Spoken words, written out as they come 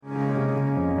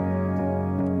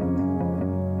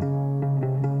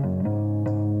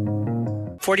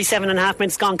47 and a half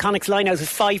minutes gone. Connacht's line out is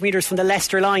 5 metres from the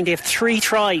Leicester line. They have 3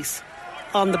 tries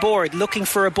on the board, looking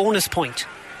for a bonus point.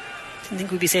 Didn't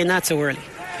think we'd be saying that so early.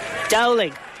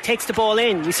 Dowling takes the ball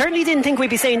in. We certainly didn't think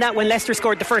we'd be saying that when Leicester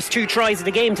scored the first 2 tries of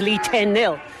the game to lead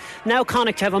 10-0. Now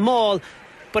Connacht have a maul,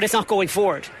 but it's not going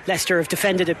forward. Leicester have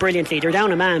defended it brilliantly. They're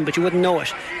down a man, but you wouldn't know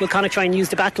it. Will Connacht try and use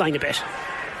the back line a bit?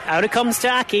 Out it comes to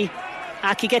Aki.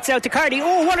 Aki gets out to Cardi.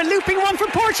 Oh, what a looping one from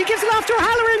Porch. He gives it off to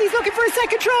O'Halloran. He's looking for a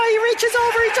second try. He reaches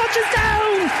over. He touches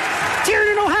down.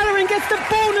 Tiernan O'Halloran gets the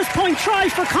bonus point try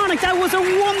for Connacht. That was a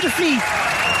wonderfully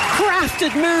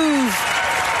crafted move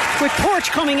with Porch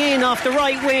coming in off the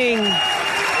right wing.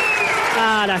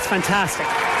 That's fantastic.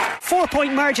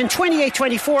 4-point margin,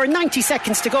 28-24, 90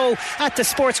 seconds to go at the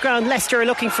sports ground. Leicester are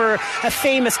looking for a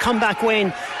famous comeback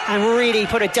win and really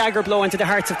put a dagger blow into the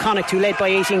hearts of Connacht, who led by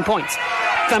 18 points.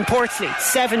 Van Portsley,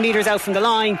 7 metres out from the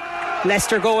line.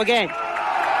 Leicester go again.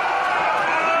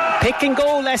 Pick and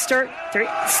go, Leicester. They're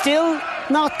still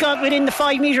not got within the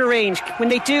 5 metre range. When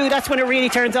they do, that's when it really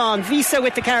turns on. Visa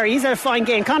with the carry. He's had a fine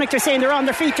game. Connacht are saying they're on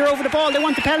their feet, they're over the ball, they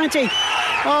want the penalty.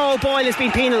 Oh, Boyle has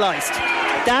been penalised.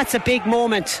 That's a big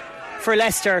moment for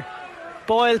Leicester.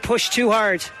 Boyle pushed too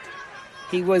hard.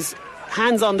 He was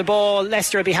hands on the ball.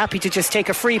 Leicester will be happy to just take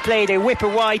a free play. They whip it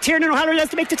wide. Tiernan O'Halloran has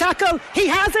to make the tackle. He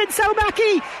hasn't.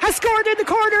 Salmaki has scored in the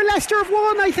corner. Leicester have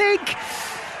won, I think.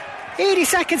 80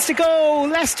 seconds to go.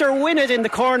 Leicester win it in the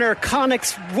corner.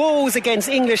 Connacht's woes against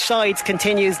English sides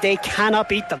continues. They cannot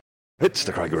beat them. It's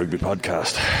the Craigie Rugby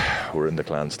Podcast. We're in the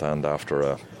Clan stand after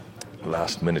a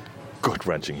last minute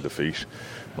gut-wrenching defeat.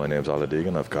 My name's Ala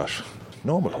Deegan. I've got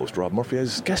normal host Rob Murphy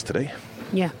as guest today.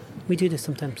 Yeah, we do this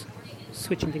sometimes,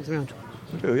 switching things around.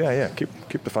 We do, yeah.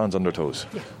 Keep the fans on their toes.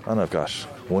 Yeah. And I've got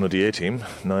one of the A-team,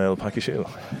 Niall Packyshiel.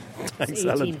 Thanks,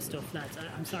 A-team stuff, lads.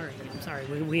 I'm sorry.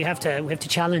 We have to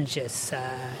challenge this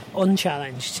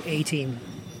unchallenged A-team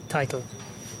title.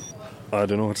 I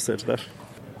don't know what to say to that.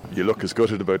 You look as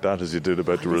gutted about that as you did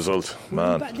about the result.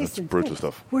 Man, that's brutal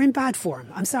stuff. We're in bad form.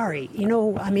 I'm sorry.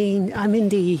 I'm in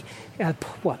the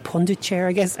pundit chair,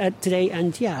 I guess, today.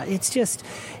 And yeah, it's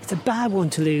a bad one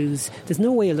to lose. There's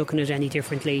no way of looking at it any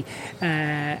differently.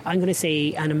 I'm going to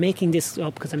say, and I'm making this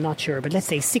up because I'm not sure, but let's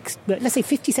say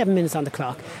 57 minutes on the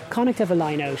clock. Connacht have a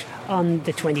line out on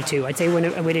the 22. I'd say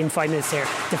within 5 minutes there.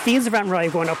 The fields of Athenry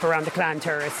are going up around the Clan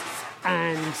terrace,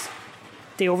 and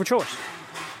they overthrow it.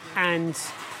 And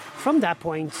from that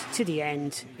point to the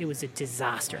end, it was a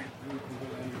disaster.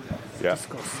 Yeah,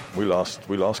 we lost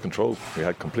control. We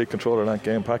had complete control of that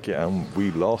game, Packy, and we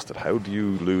lost it. How do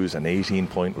you lose an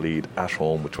 18-point lead at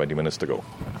home with 20 minutes to go?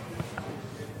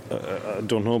 I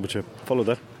don't know, but you follow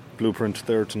that blueprint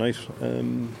there tonight.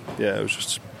 It was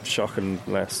just shocking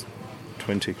last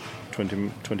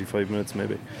 25 minutes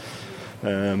maybe.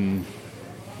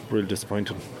 Really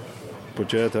disappointing.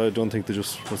 But yeah, I don't think they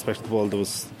just respected the ball. There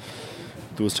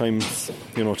was times,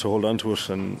 to hold on to it,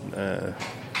 and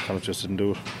Connacht just didn't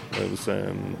do it. It was,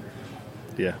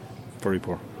 very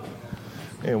poor.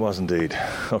 It was indeed.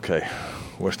 Okay,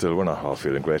 we're not all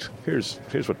feeling great. Here's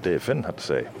what Dave Finn had to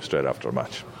say straight after a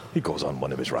match. He goes on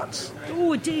one of his rants.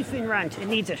 Oh, a Dave Finn rant. It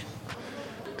needs it.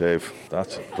 Dave,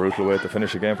 that's a brutal way to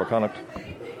finish a game for Connacht.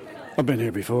 I've been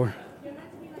here before.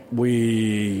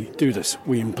 We do this.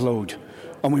 We implode.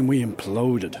 And when we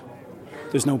imploded,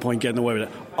 there's no point getting away with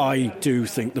it. I do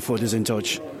think the foot is in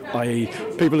touch.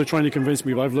 People are trying to convince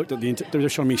me, but I've looked at they're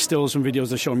showing me stills from videos,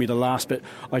 they're showing me the last bit.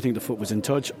 I think the foot was in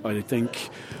touch. I think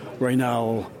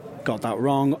Raynal got that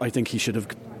wrong. I think he should have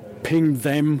pinged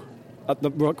them at the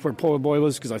ruck where Paul Boyle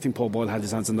was, because I think Paul Boyle had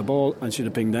his hands on the ball and should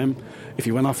have pinged them. If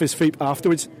he went off his feet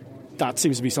afterwards, that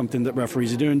seems to be something that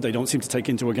referees are doing. They don't seem to take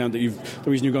into account that the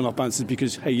reason you're going off balance is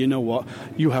because, hey, you know what?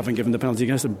 You haven't given the penalty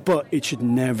against them. But it should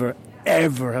never,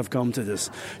 ever have come to this.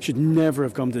 Should never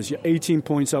have come to this. You're 18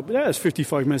 points up. Yeah, it's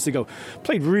 55 minutes to go.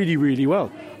 Played really, really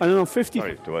well. I don't know, 50...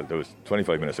 Sorry, there was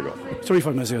 25 minutes ago.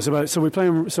 25 minutes ago. So we're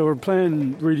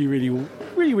playing really, really,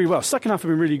 really, really well. Second half have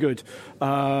been really good.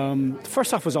 The first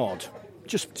half was odd.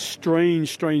 Just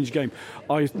strange game.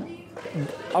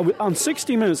 On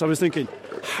 60 minutes, I was thinking,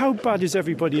 how bad is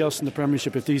everybody else in the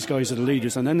Premiership if these guys are the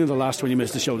leaders? And then in the last 20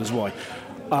 minutes, they showed us why.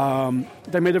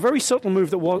 They made a very subtle move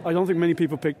that I don't think many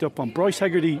people picked up on. Bryce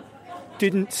Hegarty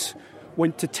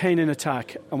went to 10 in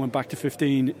attack and went back to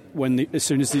 15 as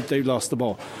soon as they lost the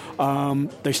ball.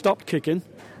 They stopped kicking.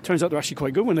 Turns out they're actually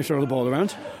quite good when they throw the ball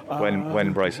around.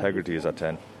 When Bryce Hegarty is at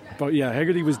 10. But yeah,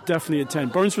 Hegarty was definitely at 10.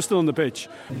 Burns was still on the pitch.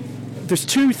 There's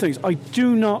two things.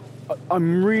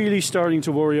 I'm really starting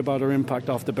to worry about our impact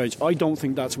off the bench. I don't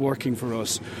think that's working for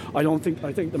us. I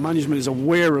think the management is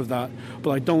aware of that,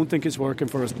 but I don't think it's working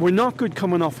for us. We're not good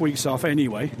coming off weeks off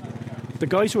anyway. The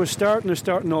guys who are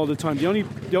starting all the time.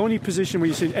 The only position where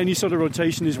you see any sort of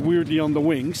rotation is weirdly on the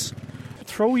wings.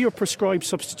 Throw your prescribed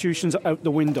substitutions out the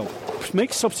window.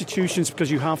 Make substitutions because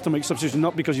you have to make substitutions,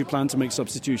 not because you plan to make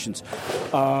substitutions.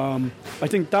 I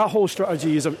think that whole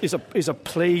strategy is a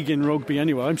plague in rugby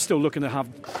anyway. I'm still looking to have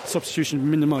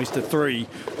substitution minimised to 3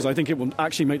 because I think it will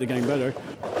actually make the game better.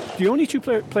 The only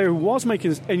player who was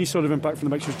making any sort of impact from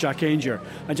the bench was Jack Ainger.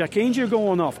 And Jack Ainger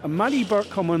going off and Matty Burke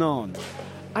coming on.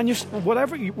 And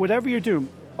whatever you're doing,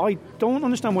 I don't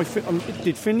understand why.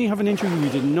 Did Finlay have an injury we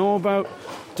didn't know about?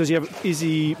 Is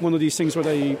he one of these things where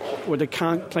they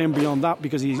can't play him beyond that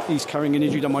because he's carrying an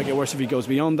injury that might get worse if he goes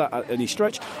beyond that at any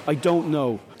stretch? I don't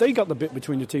know. They got the bit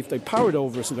between their teeth. They powered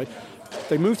over us and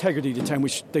they moved Hegarty to 10,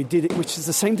 which is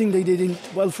the same thing they did in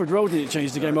Welford Road. They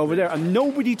changed the game over there, and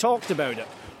nobody talked about it.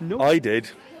 I did.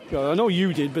 I know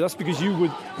you did, but that's because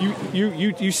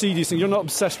you see these things. You're not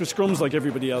obsessed with scrums like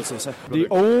everybody else is. The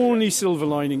only silver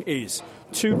lining is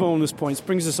 2 bonus points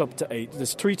brings us up to 8.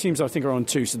 There's 3 teams I think are on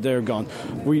 2, so they're gone.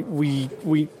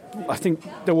 I think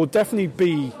there will definitely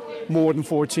be more than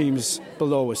 4 teams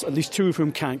below us, at least 2 of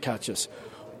whom can't catch us.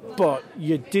 But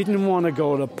you didn't want to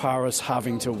go to Paris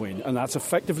having to win, and that's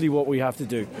effectively what we have to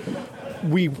do.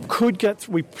 We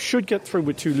should get through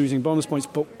with 2 losing bonus points,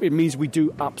 but it means we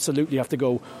do absolutely have to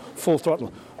go full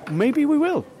throttle. Maybe we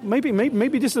will. Maybe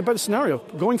this is a better scenario.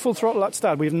 Going full throttle at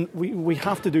Stade, we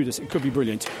have to do this. It could be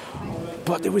brilliant.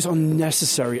 But it was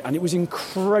unnecessary, and it was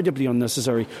incredibly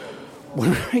unnecessary.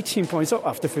 We're 18 points up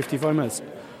after 55 minutes,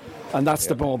 and that's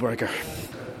the ball breaker.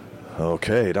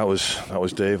 Okay, that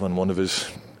was Dave on one of his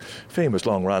famous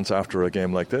long rants after a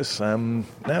game like this. Now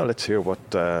let's hear what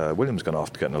William's gone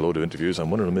off to get in a load of interviews, and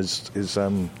one of them is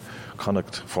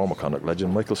former Connacht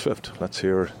legend Michael Swift. Let's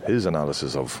hear his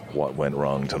analysis of what went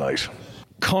wrong tonight.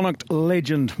 Connacht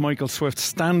legend Michael Swift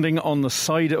standing on the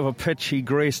side of a pitch he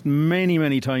graced many,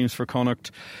 many times for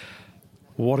Connacht.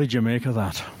 What did you make of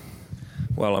that?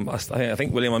 Well, I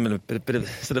think, William, I'm in a bit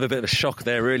of a shock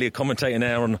there, really, commentating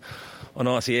there on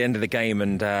RTE end of the game,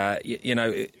 and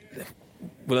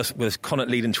with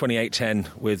Connacht leading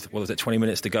 28-10 with 20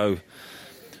 minutes to go.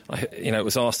 It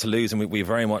was asked to lose, and we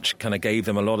very much kind of gave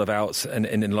them a lot of outs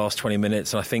in the last 20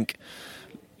 minutes. And I think,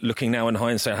 looking now in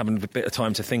hindsight, having a bit of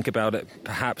time to think about it,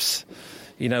 perhaps,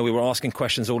 we were asking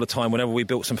questions all the time. Whenever we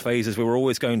built some phases, we were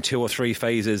always going 2 or 3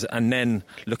 phases and then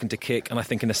looking to kick. And I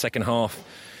think in the second half,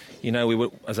 we were,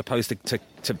 as opposed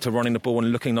to running the ball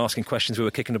and looking and asking questions, we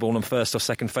were kicking the ball in first or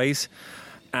second phase.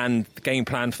 And the game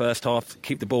plan first half,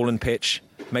 keep the ball in pitch,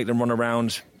 make them run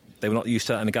around. They were not used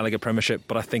to that in the Gallagher Premiership,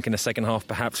 but I think in the second half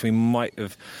perhaps we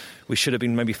should have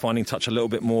been maybe finding touch a little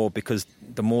bit more, because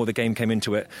the more the game came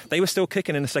into it, they were still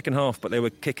kicking in the second half, but they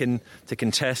were kicking to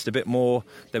contest a bit more.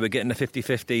 They were getting the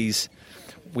 50-50s.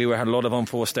 We had a lot of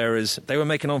unforced errors. They were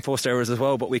making unforced errors as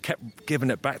well, but we kept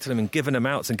giving it back to them and giving them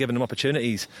outs and giving them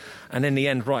opportunities. And in the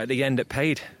end, right at the end, it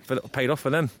paid off for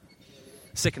them.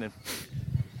 Sickening.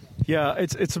 Yeah,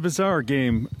 it's a bizarre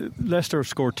game. Leicester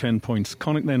scored 10 points.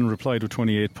 Connacht then replied with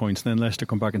 28 points. Then Leicester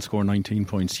come back and score 19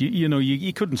 points.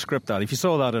 You couldn't script that. If you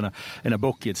saw that in a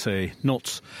book, you'd say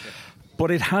nuts.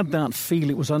 But it had that feel.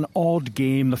 It was an odd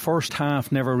game. The first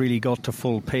half never really got to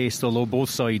full pace, although both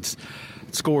sides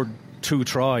scored 2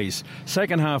 tries.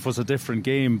 Second half was a different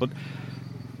game, but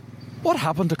what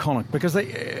happened to Connacht? Because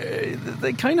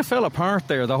they kind of fell apart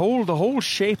there. The whole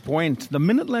shape went. The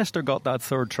minute Leicester got that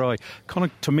third try,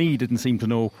 Connacht, to me, didn't seem to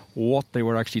know what they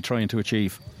were actually trying to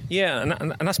achieve. Yeah,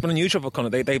 and that's been unusual for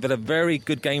Connacht. They've had a very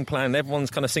good game plan.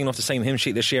 Everyone's kind of singing off the same hymn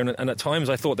sheet this year, and at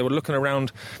times I thought they were looking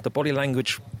around. The body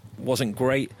language wasn't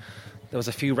great. There was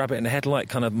a few rabbit in the headlight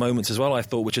kind of moments as well, I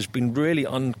thought, which has been really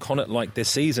un-Connacht-like this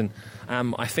season.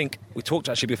 I think we talked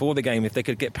actually before the game, if they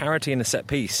could get parity in the set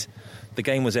piece, the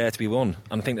game was there to be won.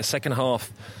 And I think the second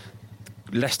half,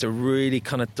 Leicester really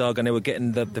kind of dug, and they were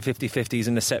getting the 50-50s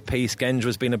in the set piece. Genge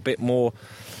was being a bit more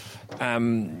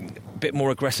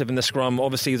aggressive in the scrum.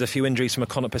 Obviously, there's a few injuries from a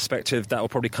Connacht perspective that will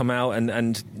probably come out, and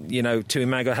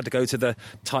Tuimaga had to go to the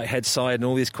tight head side and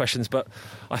all these questions. But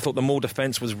I thought the Maul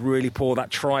defence was really poor. That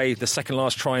try, the second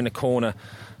last try in the corner,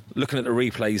 looking at the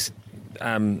replays,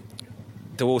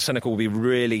 De Waal Senecal will be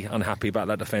really unhappy about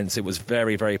that defence. It was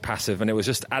very, very passive, and it was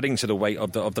just adding to the weight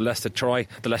of the Leicester try,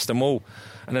 the Leicester Maul.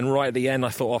 And then right at the end, I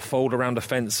thought our fold around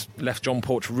defence left John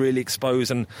Porch really exposed,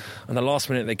 and the last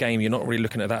minute of the game, you're not really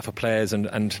looking at that for players,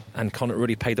 and Connacht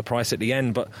really paid the price at the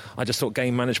end. But I just thought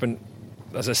game management,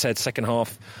 as I said, second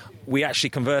half, we actually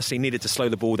conversely needed to slow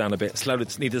the ball down a bit,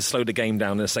 needed to slow the game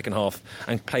down in the second half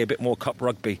and play a bit more cup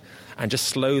rugby and just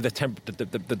slow the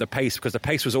pace, because the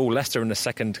pace was all Leicester in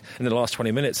the last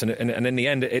 20 minutes, and in the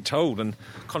end it told, and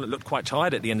Connacht looked quite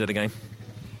tired at the end of the game.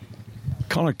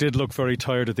 Connacht did look very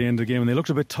tired at the end of the game, and they looked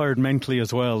a bit tired mentally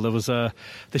as well. There was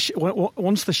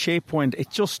once the shape went,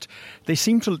 they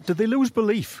seemed to. Did they lose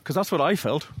belief? Because that's what I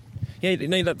felt. Yeah,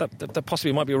 that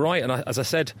possibly might be right. And as I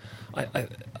said,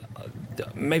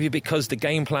 maybe because the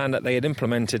game plan that they had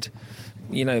implemented,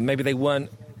 maybe they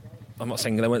weren't. I'm not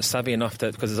saying they weren't savvy enough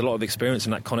because there's a lot of experience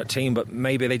in that Connacht team, but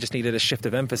maybe they just needed a shift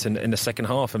of emphasis in the second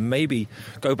half, and maybe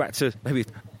go back to maybe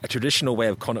a traditional way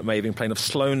of Connacht maybe playing, of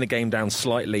slowing the game down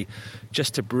slightly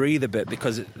just to breathe a bit,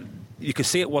 because you could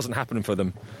see it wasn't happening for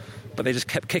them. But they just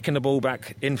kept kicking the ball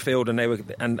back infield,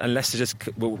 and Leicester just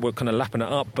were kind of lapping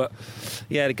it up. But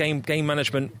yeah, the game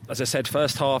management, as I said,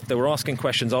 first half they were asking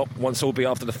questions. Albeit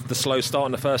after the slow start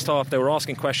in the first half, they were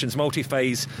asking questions.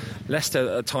 Multi-phase.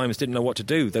 Leicester at times didn't know what to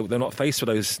do. They're not faced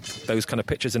with those kind of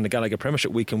pitches in the Gallagher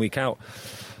Premiership week in, week out.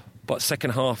 But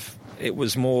second half, it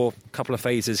was more couple of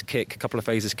phases kick,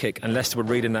 and Leicester were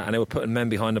reading that, and they were putting men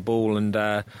behind the ball and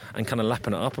kind of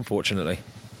lapping it up, unfortunately.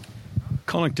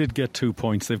 Connacht did get 2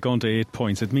 points. They've gone to 8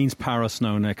 points. It means Paris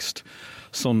now next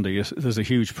Sunday. There's a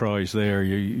huge prize there.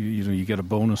 You get a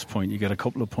bonus point, you get a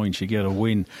couple of points, you get a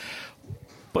win.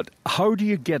 But how do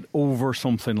you get over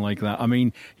something like that? I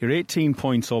mean, you're 18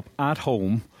 points up at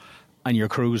home and you're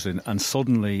cruising, and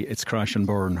suddenly it's crash and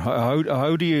burn.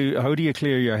 How do you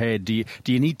clear your head? Do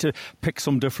you need to pick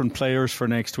some different players for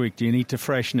next week? Do you need to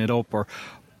freshen it up, or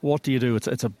what do you do?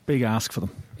 It's a big ask for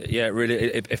them. Yeah, really,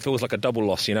 it feels like a double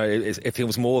loss. It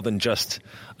feels more than just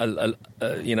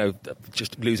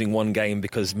just losing one game,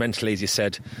 because mentally, as you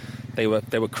said, they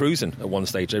were cruising at one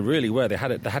stage. They really were. They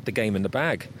had the game in the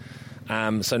bag.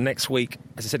 So next week,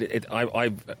 as I said,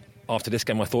 I after this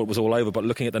game I thought it was all over. But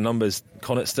looking at the numbers,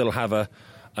 Connacht still have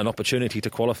an opportunity to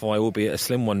qualify, albeit a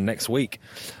slim one, next week.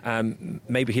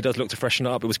 Maybe he does look to freshen it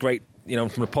up. It was great, from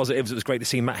the positives, it was great to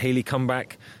see Matt Healy come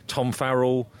back, Tom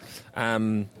Farrell,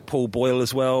 Paul Boyle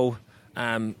as well.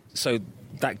 So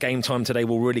that game time today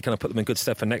will really kind of put them in good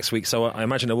stead for next week. So I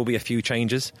imagine there will be a few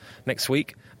changes next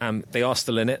week. They are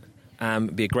still in it.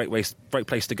 It'd be a great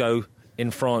place to go in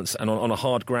France, and on a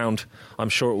hard ground. I'm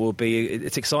sure it will be.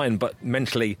 It's exciting, but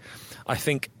mentally, I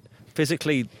think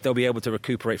physically they'll be able to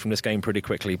recuperate from this game pretty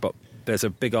quickly. But there's a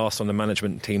big ask on the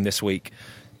management team this week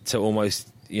to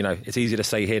almost, it's easy to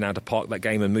say here now to park that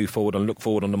game and move forward and look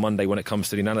forward on the Monday when it comes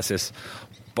to the analysis.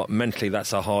 But mentally,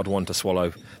 that's a hard one to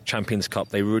swallow. Champions Cup,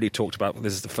 they really talked about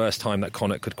this is the first time that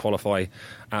Connacht could qualify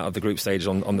out of the group stage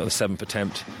on the 7th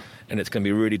attempt, and it's going to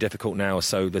be really difficult now.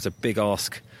 So there's a big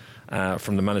ask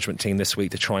from the management team this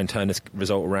week to try and turn this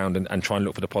result around and try and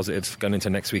look for the positives going into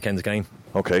next weekend's game.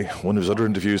 OK, one of his other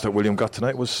interviews that William got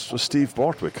tonight was Steve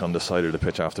Borthwick on the side of the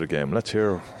pitch after the game. Let's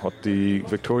hear what the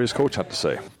Victorious coach had to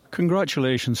say.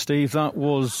 Congratulations, Steve. That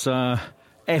was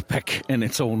epic in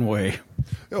its own way.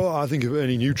 Well, I think if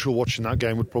any neutral watching that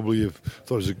game would probably have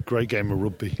thought it was a great game of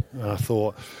rugby. I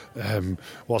thought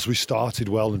whilst we started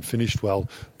well and finished well,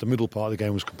 the middle part of the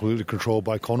game was completely controlled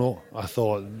by Connacht. I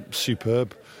thought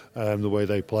superb the way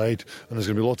they played, and there's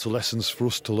going to be lots of lessons for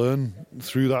us to learn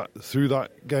through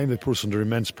that game. They put us under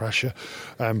immense pressure.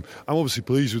 I'm obviously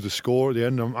pleased with the score at the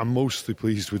end. I'm mostly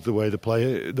pleased with the way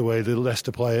the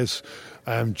Leicester players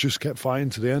just kept fighting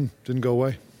to the end, didn't go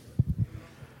away.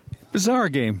 Bizarre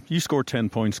game. You scored 10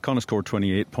 points, Connacht scored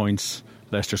 28 points,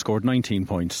 Leicester scored 19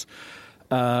 points.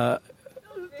 As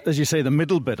you say, the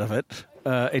middle bit of it,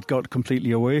 it got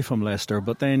completely away from Leicester,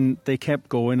 but then they kept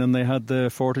going and they had the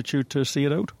fortitude to see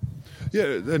it out. Yeah,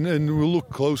 and we'll look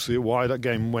closely at why that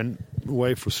game went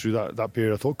away for us through that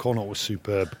period. I thought Connacht was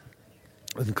superb.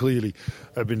 And clearly,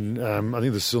 I think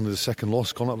this is only the second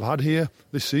loss Connacht have had here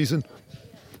this season.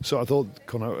 So I thought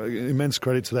Connacht, immense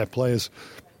credit to their players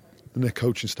and their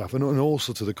coaching staff, and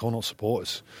also to the Connacht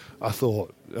supporters. I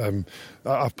thought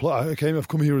I've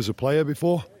come here as a player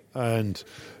before, and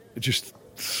it just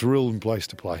thrilling place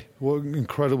to play. What an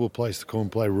incredible place to come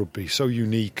and play rugby. So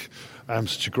unique,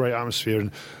 such a great atmosphere.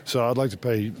 And so I'd like to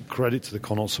pay credit to the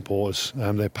Connacht supporters.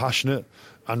 They're passionate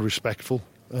and respectful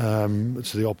to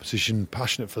the opposition,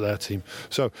 passionate for their team.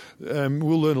 So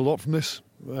we'll learn a lot from this.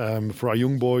 For our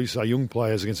young boys, our young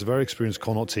players against a very experienced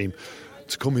Connacht team,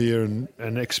 to come here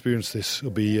and experience this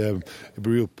will be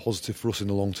real positive for us in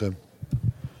the long term.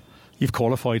 You've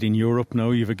qualified in Europe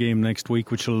now. You have a game next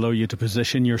week which will allow you to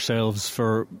position yourselves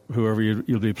for whoever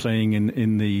you'll be playing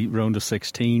in the round of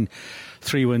 16.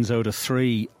 3 wins out of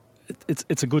 3.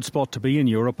 It's a good spot to be in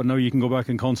Europe, and now you can go back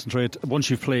and concentrate. Once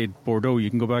you've played Bordeaux, you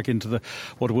can go back into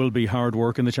what will be hard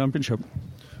work in the Championship.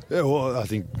 Yeah, well, I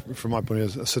think from my point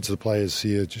of view, I said to the players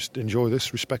here, just enjoy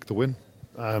this, respect the win.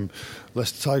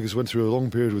 Leicester Tigers went through a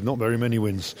long period with not very many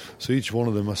wins. So each one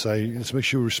of them, I say, let's make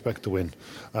sure we respect the win.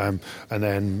 And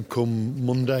then come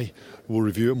Monday, we'll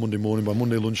review it Monday morning. By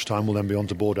Monday lunchtime, we'll then be on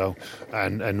to Bordeaux.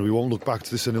 And we won't look back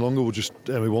to this any longer.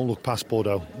 We won't look past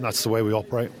Bordeaux. And that's the way we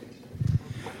operate.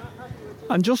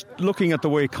 And just looking at the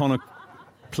way Connacht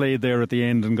played there at the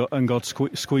end and got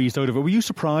squeezed out of it, were you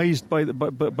surprised by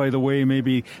the way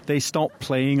maybe they stopped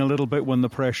playing a little bit when the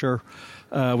pressure,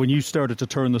 when you started to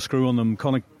turn the screw on them?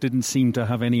 Connacht didn't seem to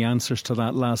have any answers to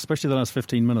that especially the last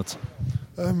 15 minutes.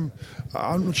 I'm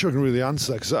not sure I can really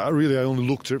answer that, because I only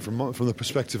looked at it from the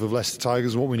perspective of Leicester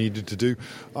Tigers and what we needed to do.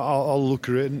 I'll look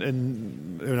at it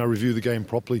and I review the game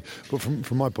properly. But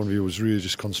from my point of view, it was really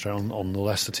just concentrate on the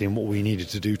Leicester team, what we needed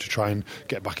to do to try and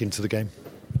get back into the game.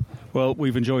 Well,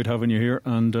 we've enjoyed having you here,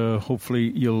 and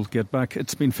hopefully you'll get back.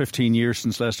 It's been 15 years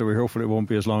since Leicester. We hopefully it won't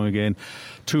be as long again.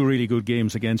 2 really good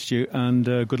games against you, and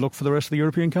good luck for the rest of the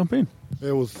European campaign.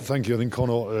 Yeah, well, thank you. I think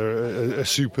Connacht are a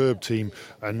superb team,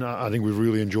 and I think we've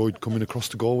really enjoyed coming across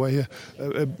to Galway here.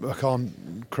 I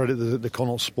can't credit the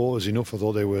Connacht supporters enough. I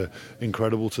thought they were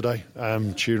incredible today,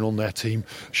 cheering on their team.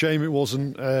 Shame it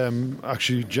wasn't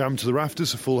actually jammed to the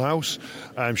rafters, a full house.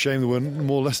 Shame there weren't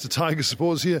more Leicester Tigers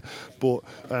supporters here, but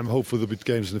hopefully there'll be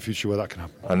games in the future where that can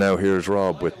happen. And now here's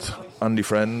Rob with Andy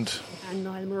Friend And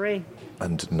Niall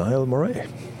Murray.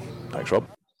 Thanks, Rob.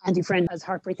 Andy Friend, as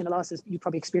heartbreaking a loss as you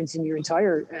probably experienced in your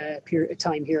entire period of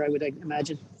time here, I would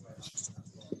imagine.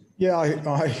 Yeah,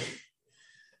 I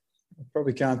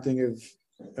probably can't think of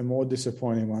a more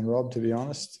disappointing one, Rob, to be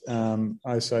honest. I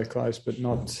was so close, but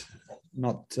not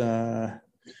the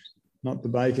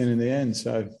bacon in the end.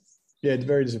 So, yeah, it's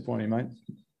very disappointing, mate.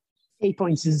 8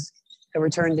 points is a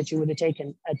return that you would have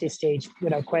taken at this stage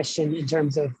without question, in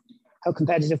terms of how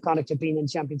competitive Connacht have been in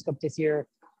Champions Cup this year,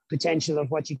 potential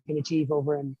of what you can achieve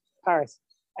over in Paris.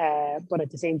 But at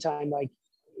the same time, like,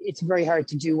 it's very hard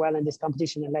to do well in this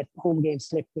competition and let home games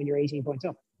slip when you're 18 points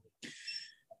up.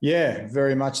 Yeah,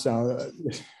 very much so.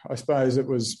 I suppose it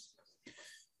was,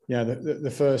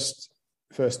 the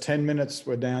first 10 minutes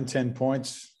we're down 10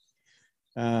 points.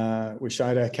 We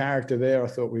showed our character there. I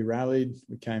thought we rallied.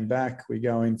 We came back. We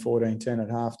go in 14-10 at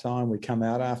halftime. We come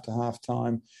out after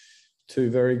halftime. 2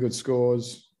 very good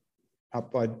scores,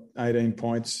 up by 18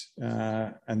 points.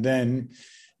 And then,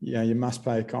 you must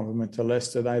pay a compliment to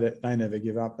Leicester. They never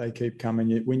give up. They keep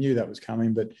coming. We knew that was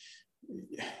coming, but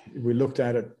we looked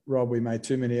at it, Rob, we made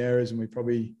too many errors and we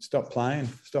probably stopped playing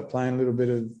a little bit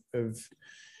of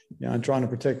and trying to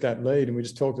protect that lead. And we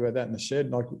just talked about that in the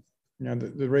shed. Like,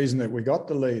 the reason that we got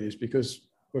the lead is because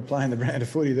we're playing the brand of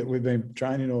footy that we've been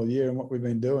training all year and what we've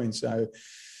been doing. So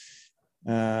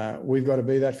we've got to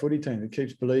be that footy team that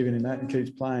keeps believing in that and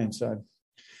keeps playing. So,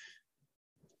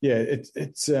 yeah,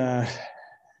 it's a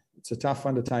tough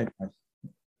one to take, mate.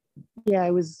 Yeah,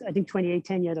 it was, I think,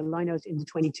 28-10. You had a line out into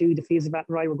 22. The Fields of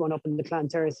Athenry were going up in the Clan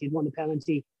Terrace. You'd won the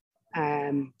penalty.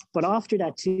 But after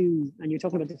that, too, and you're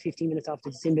talking about the 15 minutes after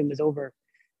the sin bin was over,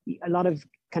 a lot of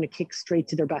kind of kicks straight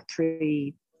to their back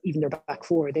 3, even their back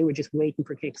 4. They were just waiting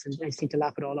for kicks and they seemed to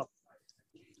lap it all up.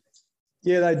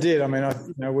 Yeah, they did. I mean,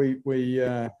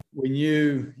 we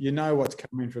knew, what's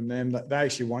coming from them. They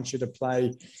actually want you to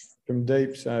play from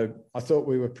deep. So I thought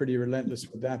we were pretty relentless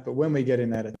with that. But when we get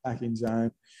in that attacking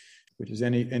zone, which is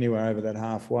anywhere over that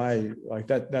halfway, like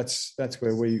that's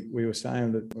where we were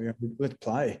saying that let's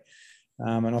play.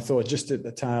 And I thought just at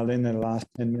the tail end, the last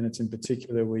 10 minutes in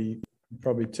particular, we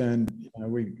probably turned,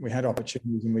 we had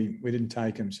opportunities and we didn't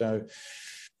take them. So,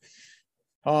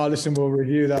 listen, we'll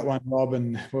review that one, Rob,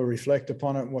 and we'll reflect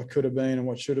upon it, what could have been and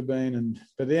what should have been.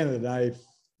 But at the end of the day,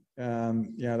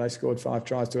 they scored 5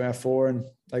 tries to our 4 and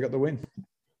they got the win.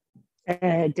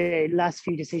 The last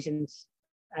few decisions,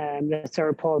 let's start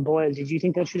with Paul Boyle. Did you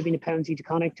think that should have been a penalty to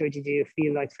Connacht, or did you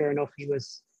feel like fair enough he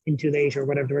was in too late, or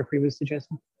whatever the referee was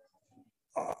suggesting?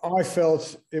 I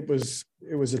felt it was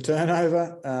a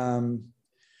turnover,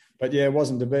 but yeah, it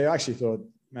wasn't to be. I actually thought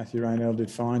Matthew Raynell did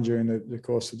fine during the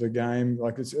course of the game.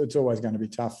 Like it's always going to be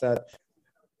tough. That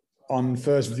on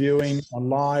first viewing on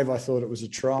live, I thought it was a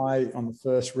try. On the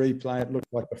first replay, it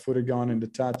looked like the foot had gone into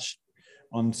touch.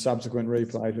 On subsequent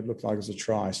replays, it looked like it was a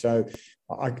try. So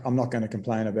I'm not going to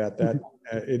complain about that.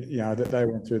 That they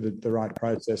went through the right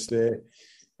process there.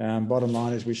 Bottom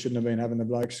line is we shouldn't have been having the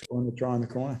bloke scoring the try in the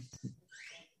corner.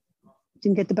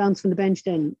 Didn't get the bounce from the bench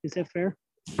then, is that fair?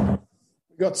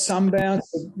 We got some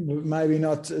bounce, but maybe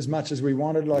not as much as we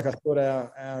wanted. Like I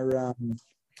thought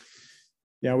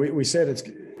we said it's,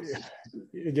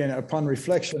 again, upon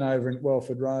reflection over in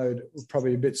Welford Road, we're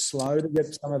probably a bit slow to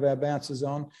get some of our bounces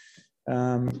on.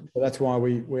 So that's why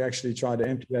we actually tried to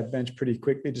empty that bench pretty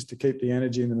quickly just to keep the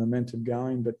energy and the momentum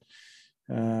going. But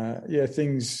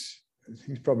things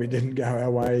probably didn't go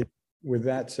our way with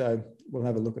that. So we'll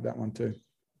have a look at that one too.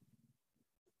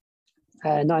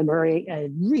 Niall Murray,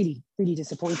 really, really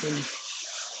disappointing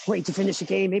way to finish the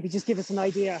game. Maybe just give us an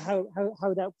idea how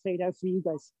that played out for you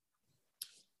guys.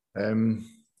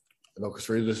 Look, it's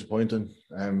really disappointing.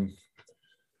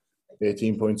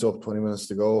 18 points up, 20 minutes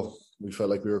to go. We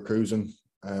felt like we were cruising,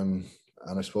 and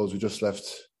I suppose we just left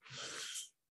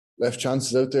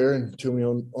chances out there and too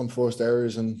many unforced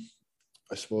errors, and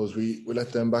I suppose we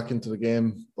let them back into the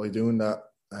game by doing that.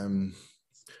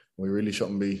 We really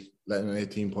shouldn't be letting an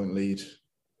 18-point lead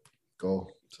go,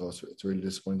 so it's really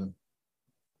disappointing.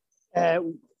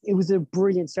 It was a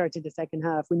brilliant start to the second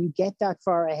half. When you get that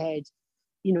far ahead,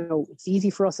 it's easy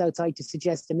for us outside to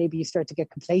suggest that maybe you start to get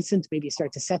complacent, maybe you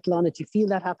start to settle on it. Do you feel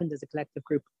that happened as a collective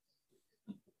group?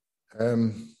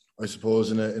 I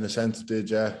suppose in a sense it did,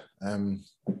 yeah.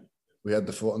 We had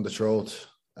the foot on the throat,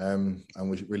 and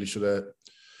we really should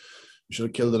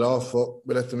have killed it off, but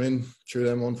we let them in through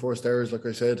them unforced errors, like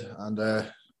I said, and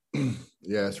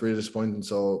yeah, it's really disappointing.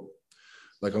 So,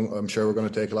 like, I'm sure we're going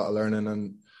to take a lot of learning,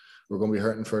 and we're going to be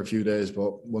hurting for a few days,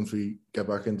 but once we get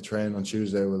back into training on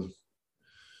Tuesday, we'll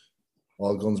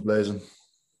all guns blazing.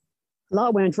 A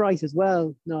lot went right as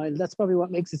well. No, that's probably what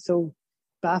makes it so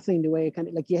baffling, the way it kind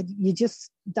of, like, you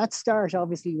just, that start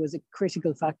obviously was a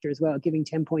critical factor as well, giving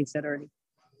 10 points that early.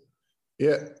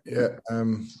 Yeah.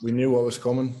 We knew what was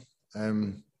coming.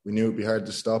 We knew it'd be hard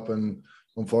to stop, and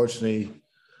unfortunately,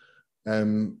 our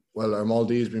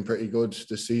Maldives been pretty good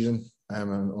this season.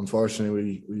 And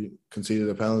unfortunately, we conceded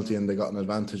a penalty and they got an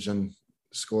advantage and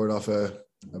scored off a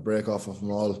break off of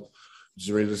them all, which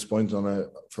is really disappointing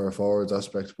for a forwards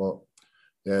aspect. But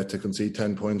yeah, to concede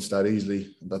 10 points that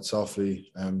easily, that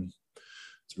softly,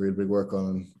 it's a real big work on,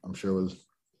 and I'm sure we'll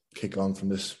kick on from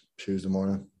this Tuesday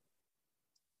morning.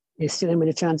 You're still in with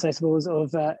a chance, I suppose,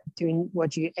 of doing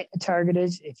what you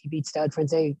targeted. If you beat Stade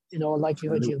Francais, in all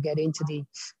likelihood, you'll get into the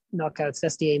knockouts.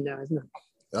 That's the aim now, isn't it?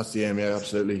 That's the aim, yeah,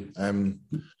 absolutely.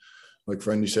 Like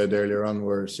Friendy said earlier on,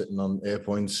 we're sitting on 8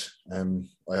 points.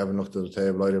 I haven't looked at the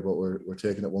table either, but we're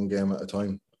taking it one game at a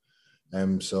time.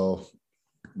 So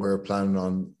we're planning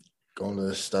on going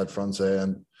to Stade Francais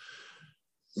and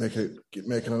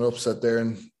making an upset there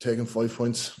and taking 5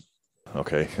 points.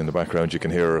 Okay, in the background you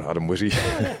can hear Adam Whitty.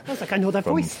 I was like, I know that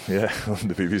voice. Yeah, on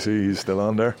the BBC, he's still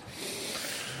on there.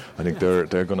 I think they're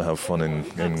going to have fun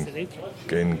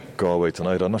in Galway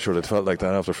tonight. I'm not sure it felt like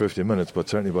that after 50 minutes, but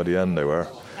certainly by the end they were.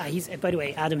 By the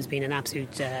way, Adam's been an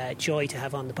absolute joy to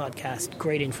have on the podcast.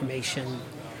 Great information.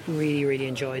 Really, really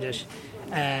enjoyed it.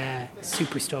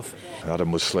 Super stuff.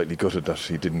 Adam was slightly gutted that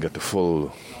he didn't get the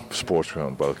full sports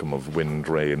ground welcome of wind,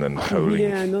 rain and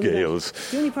howling gales.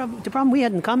 The problem we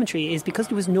had in commentary is because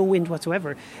there was no wind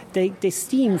whatsoever, the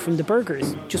steam from the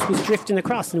burgers just was drifting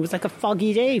across, and it was like a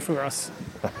foggy day for us.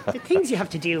 The things you have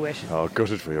to deal with. Oh,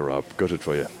 gutted for you, Rob. Gutted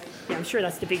for you. Yeah, I'm sure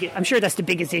that's the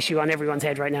biggest issue on everyone's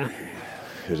head right now.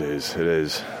 It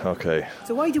is. Okay.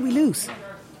 So why did we lose?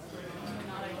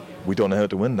 We don't know how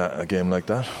to win a game like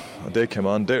that. They came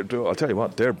on. I'll tell you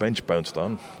what, their bench bounced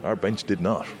on. Our bench did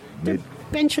not. Their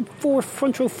bench had 4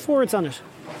 front row forwards on it.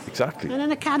 Exactly. And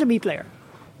an academy player.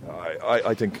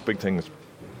 I think big things,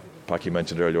 Packy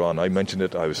mentioned earlier on. I mentioned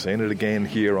it. I was saying it again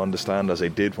here on the stand as I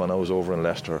did when I was over in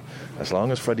Leicester. As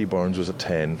long as Freddie Burns was at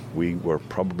 10, we were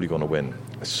probably going to win.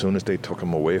 As soon as they took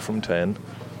him away from 10,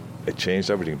 it changed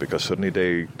everything, because suddenly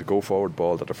the go-forward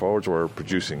ball that the forwards were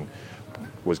producing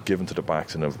was given to the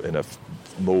backs in a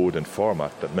mode and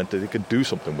format that meant that they could do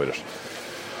something with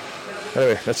it.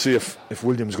 Anyway, let's see if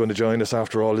William's going to join us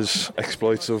after all his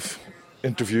exploits of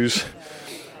interviews,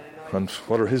 and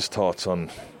what are his thoughts on,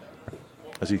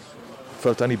 has he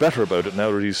felt any better about it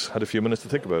now that he's had a few minutes to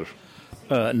think about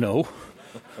it? No.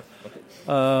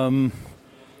 I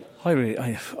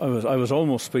was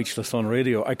almost speechless on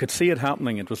radio. I could see it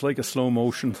happening. It was like a slow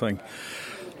motion thing.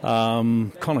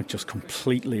 Connacht just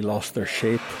completely lost their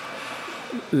shape.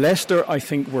 Leicester, I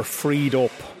think, were freed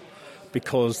up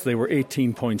because they were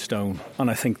 18 points down, and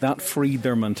I think that freed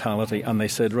their mentality, and they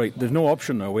said, right, there's no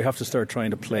option now, we have to start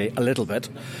trying to play a little bit.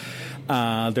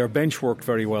 Their bench worked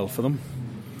very well for them,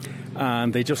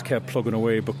 and they just kept plugging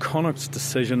away, but Connacht's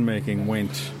decision making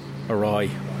went awry.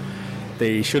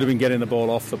 They should have been getting the ball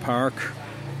off the park,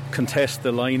 contest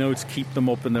the lineouts, keep them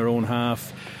up in their own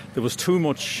half. There was too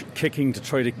much kicking to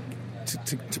try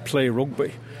to play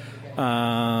rugby.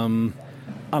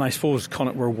 And I suppose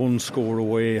Connacht were one score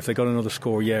away. If they got another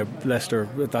score, Leicester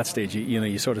at that stage,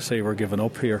 you sort of say we're giving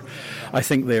up here. I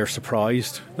think they're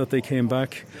surprised that they came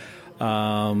back.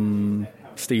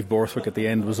 Steve Borthwick at the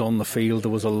end was on the field.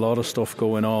 There was a lot of stuff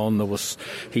going on.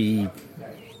 He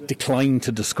declined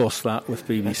to discuss that with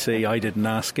BBC. I didn't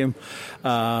ask him.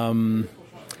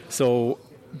 So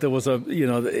there was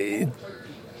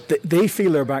they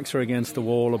feel their backs are against the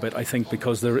wall a bit, I think,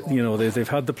 because they've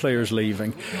had the players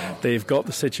leaving, they've got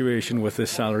the situation with this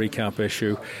salary cap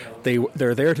issue.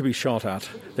 They're there to be shot at.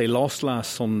 They lost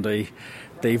last Sunday.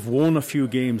 They've won a few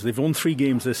games. They've won 3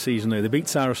 games this season now. They beat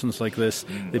Saracens like this.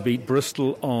 They beat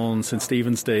Bristol on St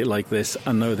Stephen's Day like this,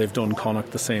 and now they've done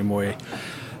Connacht the same way.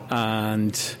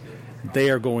 And they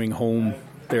are going home.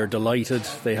 They're delighted.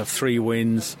 They have 3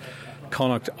 wins.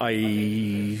 Connacht,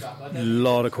 a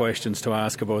lot of questions to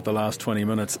ask about the last 20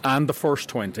 minutes and the first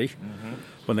 20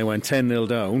 when they went 10-0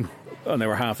 down and they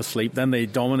were half asleep. Then they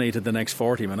dominated the next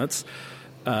 40 minutes.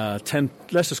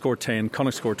 Leicester scored 10,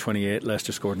 Connacht scored 28,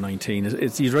 Leicester scored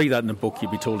 19. You'd read that in a book, you'd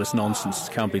be told it's nonsense,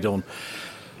 it can't be done.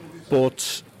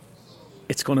 But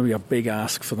it's going to be a big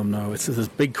ask for them now. There's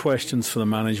big questions for the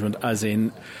management, as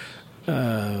in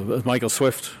as Michael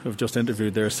Swift, who've just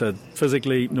interviewed there, said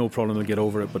physically no problem, they'll get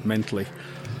over it, but mentally,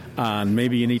 and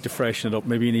maybe you need to freshen it up,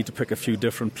 maybe you need to pick a few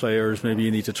different players, maybe you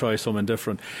need to try something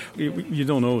different. You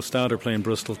don't know. Stade are playing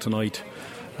Bristol tonight.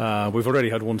 We've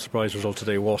already had one surprise result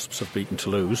today. Wasps have beaten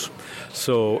Toulouse.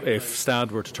 So if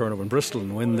Stade were to turn up in Bristol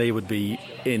and win, they would be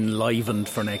enlivened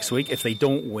for next week. If they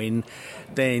don't win,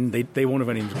 then they won't have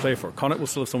anything to play for. Connacht will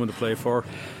still have someone to play for.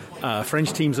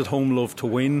 French teams at home love to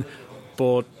win,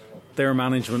 but their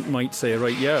management might say,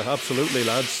 right, yeah, absolutely,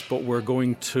 lads, but we're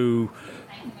going to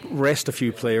rest a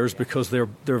few players because they're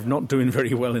not doing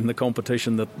very well in the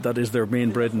competition that is their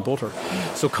main bread and butter.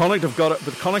 So Connacht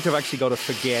have actually got to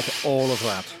forget all of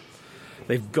that.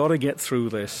 They've got to get through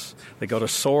this. They've got to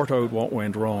sort out what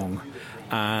went wrong,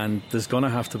 and there's going to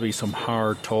have to be some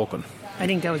hard talking. I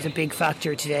think that was a big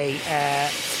factor today. A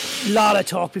lot of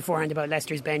talk beforehand about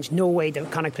Leicester's bench. No way the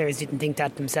Connacht players didn't think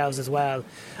that themselves as well.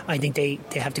 I think they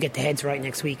have to get the heads right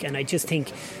next week, and I just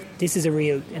think this is a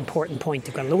real important point.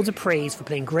 They've got loads of praise for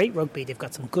playing great rugby. They've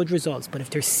got some good results, but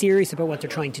if they're serious about what they're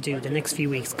trying to do the next few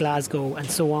weeks, Glasgow and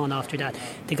so on after that,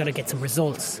 they've got to get some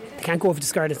results. They can't go over to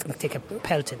Scarlets and take a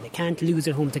pelting. They can't lose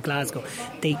at home to Glasgow.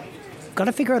 They've got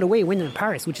to figure out a way of winning in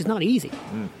Paris, which is not easy.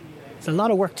 It's a lot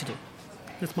of work to do.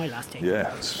 That's my last take.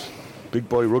 Yeah, big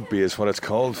boy rugby is what it's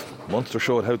called. Munster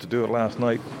showed how to do it last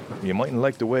night. You mightn't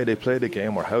like the way they play the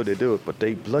game or how they do it, but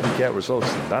they bloody get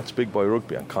results. That's big boy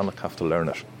rugby, and Connacht have to learn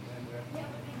it.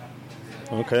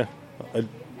 Okay. I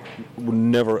would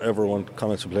never ever want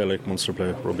Connacht to play like Munster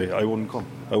play rugby. I wouldn't come.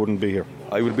 I wouldn't be here.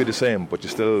 I would be the same, but you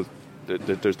still,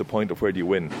 there's the point of where do you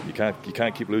win. You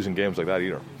can't keep losing games like that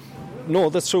either. No,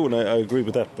 that's true, and I agree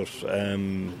with that, but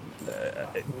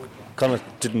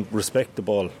Connacht didn't respect the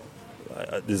ball.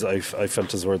 I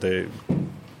felt as where they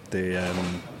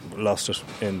lost it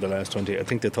in the last 20. I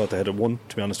think they thought they had it won,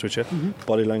 to be honest with you.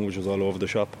 Body language was all over the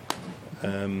shop.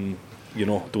 There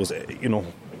was,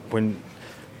 when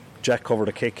Jack covered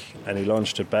a kick and he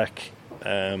launched it back,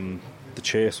 the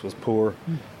chase was poor.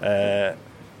 And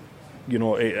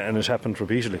it happened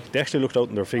repeatedly. They actually looked out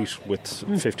on their feet with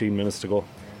 15 minutes to go,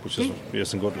 which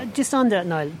isn't good. Just on that,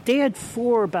 Niall, they had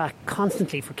 4 back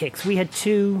constantly for kicks. We had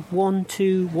 2, 1,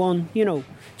 2, 1.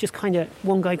 Just kind of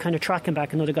one guy kind of tracking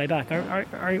back, another guy back. Our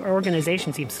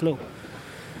organisation seems slow.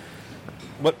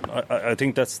 But I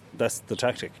think that's the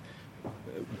tactic.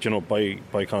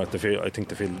 By Connacht, I think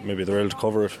they feel maybe they're able to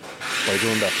cover it by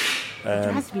doing that.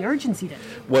 There has to be urgency then.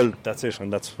 Well, that's it,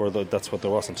 and that's what there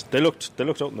wasn't. They looked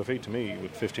out on their feet to me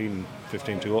with 15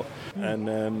 to go,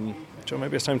 and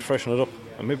maybe it's time to freshen it up,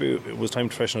 and maybe it was time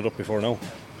to freshen it up before now.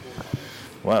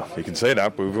 Well, you can say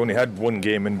that, but we've only had one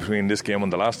game in between this game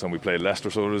and the last time we played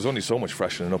Leicester, so there's only so much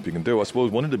freshening up you can do. I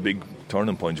suppose one of the big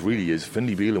turning points really is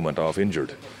Finlay Bealham went off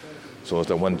injured. So it's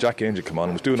that when Jack Angel came on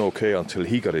and was doing okay until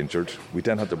he got injured, we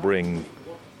then had to bring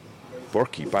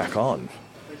Berkey back on,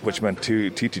 which meant Titi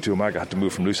Tuamaga had to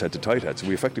move from loose head to tight head. So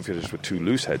we effectively finished with 2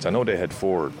 loose heads. I know they had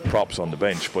 4 props on the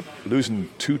bench, but losing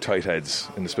 2 tight heads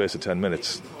in the space of 10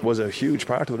 minutes was a huge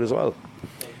part of it as well.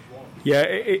 Yeah,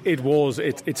 it was.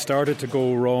 It started to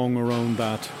go wrong around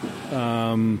that.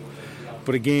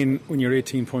 But again, when you're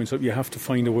 18 points up, you have to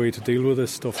find a way to deal with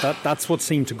this stuff. That's what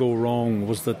seemed to go wrong,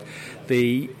 was that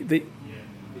they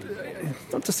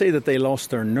not to say that they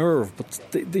lost their nerve, but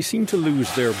they seemed to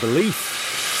lose their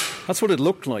belief. That's what it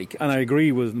looked like. And I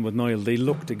agree with Niall, they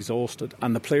looked exhausted,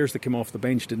 and the players that came off the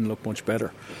bench didn't look much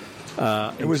better.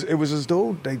 It was as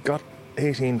though they got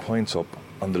 18 points up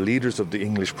on the leaders of the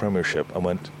English Premiership and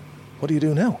went, what do you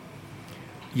do now?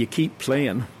 You keep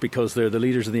playing because they're the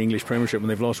leaders of the English Premiership and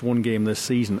they've lost 1 game this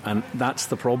season, and that's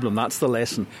the problem, that's the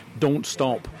lesson. Don't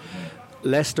stop.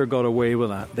 Leicester got away with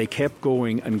that. They kept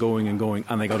going and going and going,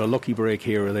 and they got a lucky break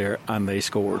here or there, and they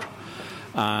scored.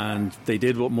 And they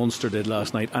did what Munster did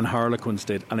last night and Harlequins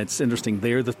did. And it's interesting,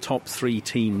 they're the top 3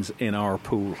 teams in our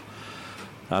pool.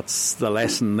 That's the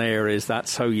lesson there, is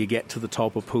that's how you get to the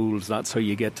top of pools. That's how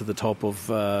you get to the top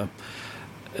of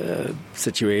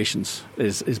situations,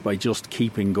 is by just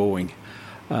keeping going.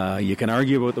 You can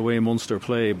argue about the way Munster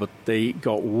play, but they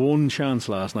got one chance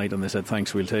last night and they said,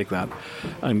 thanks, we'll take that.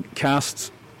 And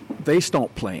Castres, they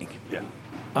stopped playing.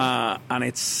 Yeah. And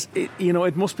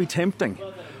it must be tempting.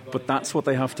 But that's what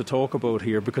they have to talk about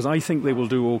here, because I think they will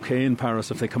do okay in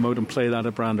Paris if they come out and play that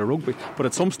brand of rugby. But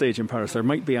at some stage in Paris, they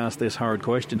might be asked this hard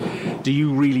question: do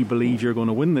you really believe you're going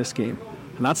to win this game?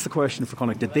 And that's the question for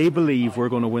Connacht. Did they believe we're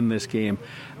going to win this game?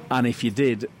 And if you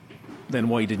did, then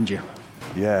why didn't you?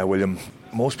 Yeah, William,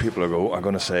 most people are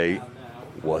going to say,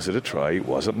 was it a try?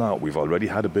 Was it not? We've already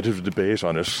had a bit of a debate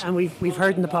on it. And we've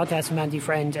heard in the podcast from Andy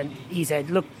Friend, and he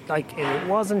said, looked like it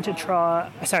wasn't a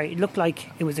try. Sorry, it looked like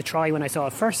it was a try when I saw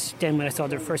it first. Then when I saw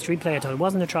the first replay, I thought it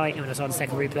wasn't a try. And when I saw the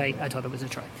second replay, I thought it was a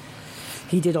try.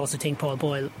 He did also think Paul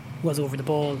Boyle was over the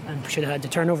ball and should have had the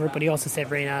turnover, but he also said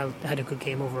Reynal had a good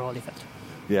game overall, he felt.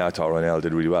 Yeah, I thought Reynal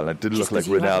did really well. And it did look like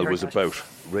Reynal was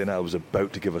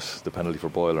about to give us the penalty for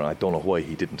Boyle, and I don't know why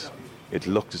he didn't. It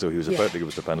looked as though he was about to give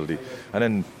us the penalty. And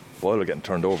then Boyle getting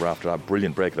turned over after that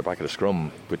brilliant break at the back of the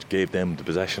scrum, which gave them the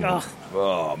possession.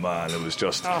 Oh man, it was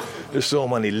just... There's so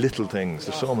many little things.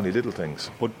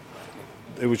 But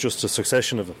it was just a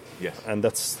succession of them. Yes. And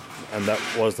that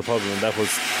was the problem. And that was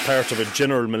part of a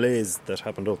general malaise that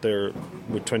happened out there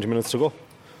with 20 minutes to go.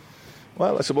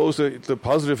 Well, I suppose the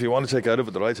positive you want to take out of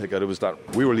it, that I take out of it, is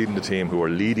that we were leading the team who were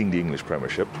leading the English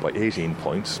Premiership by 18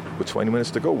 points with 20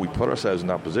 minutes to go. We put ourselves in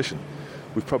that position.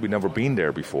 We've probably never been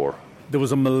there before. There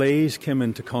was a malaise came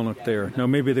into Connacht there. Now,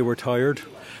 maybe they were tired,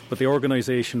 but the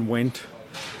organisation went,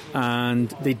 and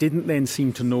they didn't then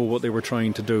seem to know what they were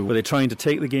trying to do. Were they trying to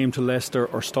take the game to Leicester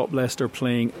or stop Leicester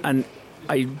playing? And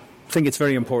I think it's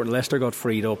very important. Leicester got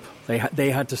freed up.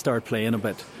 They had to start playing a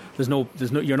bit. There's no.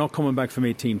 You're not coming back from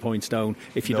 18 points down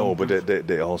if you don't. No, but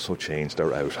they also changed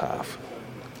their out half.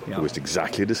 Yeah. It was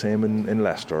exactly the same in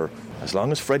Leicester. As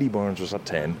long as Freddie Burns was at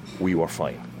 10, we were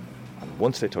fine. And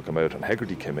once they took him out and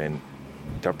Hegarty came in,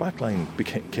 their backline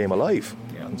came alive.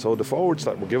 Yeah. And so the forwards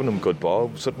that were giving them good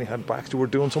ball suddenly had backs who were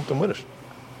doing something with it.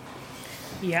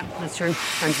 Yeah, that's true.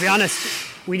 And to be honest,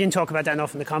 we didn't talk about that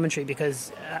enough in the commentary,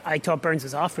 because I thought Burns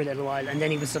was off for a little while and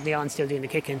then he was suddenly on, still doing the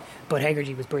kicking. But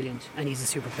Hegarty was brilliant and he's a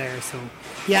super player. So,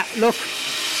 yeah, look,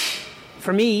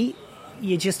 for me,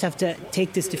 you just have to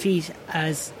take this defeat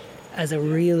as a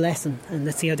real lesson, and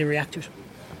let's see how they react to it.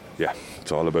 Yeah,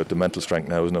 it's all about the mental strength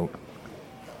now, isn't it?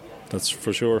 That's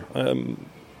for sure. I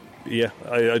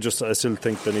still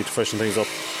think they need to freshen things up.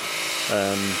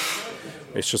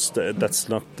 It's just that's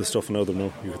not the stuff in other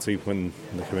now. You can see when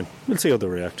they come in. We'll see how they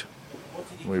react.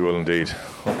 We will indeed.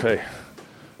 Okay,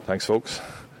 thanks, folks.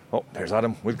 Oh, there's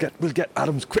Adam. We'll get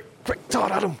Adam's quick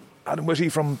thought. Adam Whitty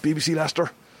from BBC Leicester.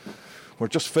 We're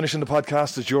just finishing the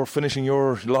podcast as you're finishing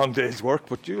your long day's work,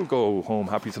 but you'll go home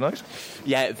happy tonight.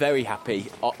 Yeah, very happy.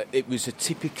 It was a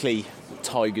typically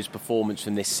Tigers performance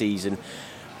from this season.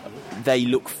 They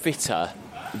look fitter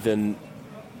than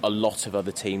a lot of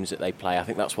other teams that they play. I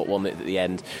think that's what won it at the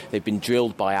end. They've been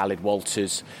drilled by Aled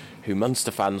Walters, who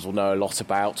Munster fans will know a lot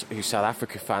about, who South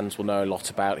Africa fans will know a lot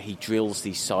about. He drills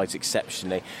these sides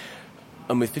exceptionally.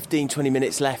 And with 15-20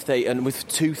 minutes left, and with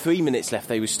 2-3 minutes left,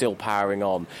 they were still powering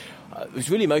on. It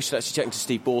was really emotional actually chatting to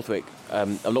Steve Borthwick.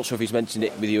 I'm not sure if he's mentioned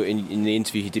it with you in the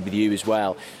interview he did with you as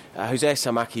well. Jose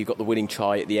Samaki got the winning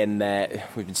try at the end there.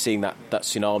 We've been seeing that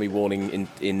tsunami warning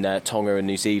in Tonga and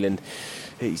New Zealand.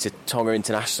 He's a Tonga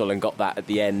international and got that at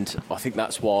the end. I think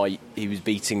that's why he was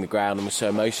beating the ground and was so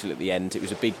emotional at the end. It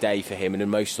was a big day for him, an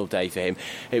emotional day for him.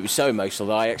 It was so emotional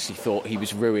that I actually thought he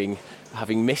was ruining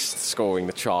having missed scoring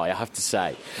the try, I have to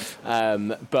say.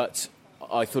 But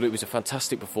I thought it was a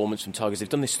fantastic performance from Tigers. They've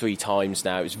done this 3 times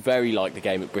now. It was very like the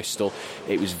game at Bristol.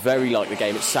 It was very like the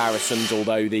game at Saracens,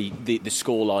 although the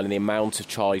scoreline and the amount of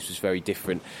tries was very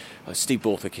different. Steve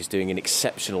Borthwick is doing an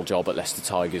exceptional job at Leicester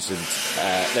Tigers,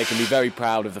 and they can be very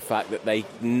proud of the fact that they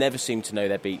never seem to know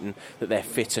they're beaten, that they're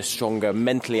fitter, stronger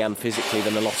mentally and physically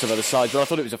than a lot of other sides. And I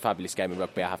thought it was a fabulous game of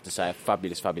rugby, I have to say. A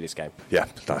fabulous game. Yeah,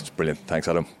 that's brilliant. Thanks,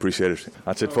 Adam. Appreciate it.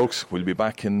 That's it, folks. We'll be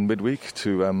back in midweek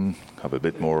to have a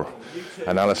bit more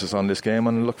analysis on this game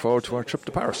and look forward to our trip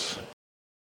to Paris.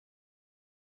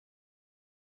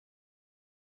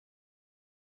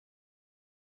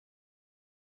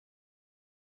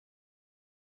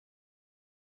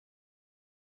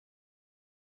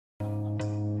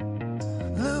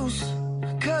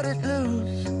 Cut it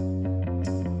loose,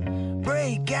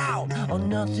 break out or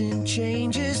nothing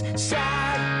changes.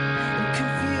 Side